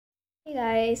Hey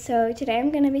guys, so today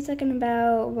I'm going to be talking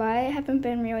about why I haven't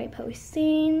been really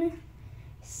posting.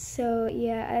 So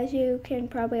yeah, as you can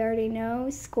probably already know,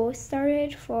 school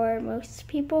started for most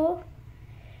people,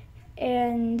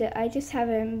 and I just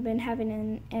haven't been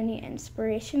having any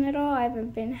inspiration at all. I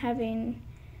haven't been having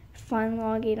fun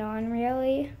logging on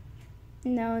really.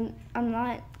 No, I'm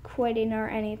not quitting or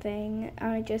anything.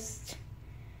 I just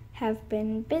have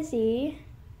been busy,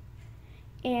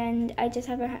 and I just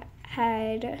haven't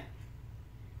had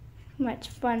much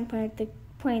fun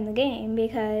playing the game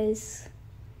because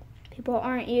people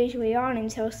aren't usually on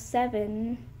until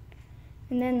 7,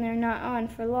 and then they're not on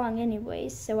for long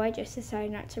anyways, so I just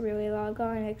decided not to really log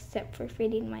on except for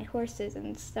feeding my horses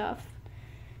and stuff.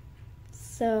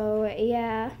 So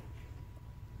yeah,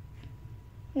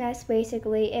 that's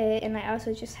basically it, and I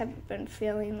also just haven't been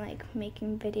feeling like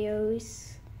making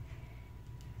videos.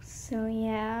 So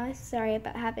yeah, sorry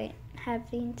about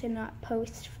having to not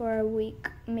post for a week,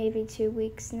 maybe 2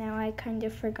 weeks now. I kind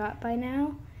of forgot by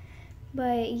now.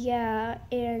 But yeah,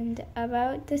 and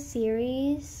about the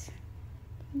series,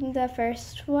 the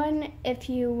first one, if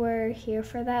you were here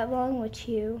for that long, which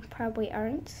you probably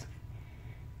aren't,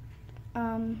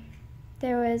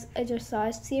 there was a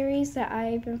dressage series that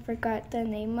I even forgot the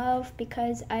name of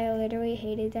because I literally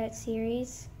hated that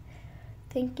series.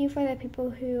 Thank you for the people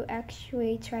who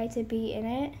actually tried to be in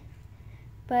it,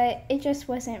 but it just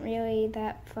wasn't really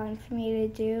that fun for me to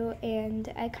do,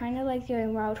 and I kind of like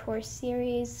doing Wild Horse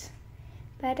series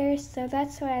better, so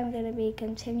that's why I'm going to be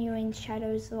continuing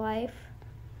Shadow's Life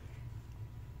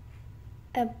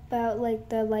about like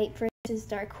the light versus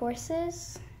dark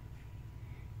horses.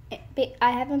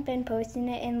 I haven't been posting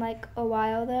it in like a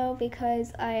while though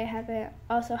because I haven't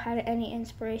also had any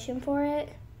inspiration for it.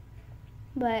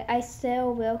 But I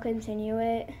still will continue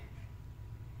it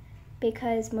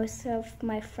because most of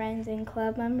my friends and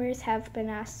club members have been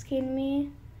asking me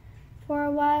for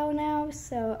a while now,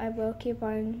 so I will keep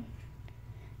on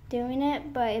doing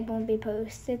it, but it won't be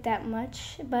posted that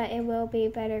much, but it will be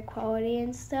better quality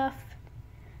and stuff.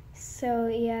 So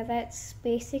yeah, that's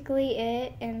basically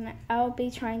it, and I'll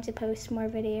be trying to post more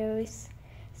videos.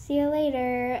 See you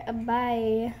later.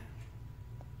 Bye.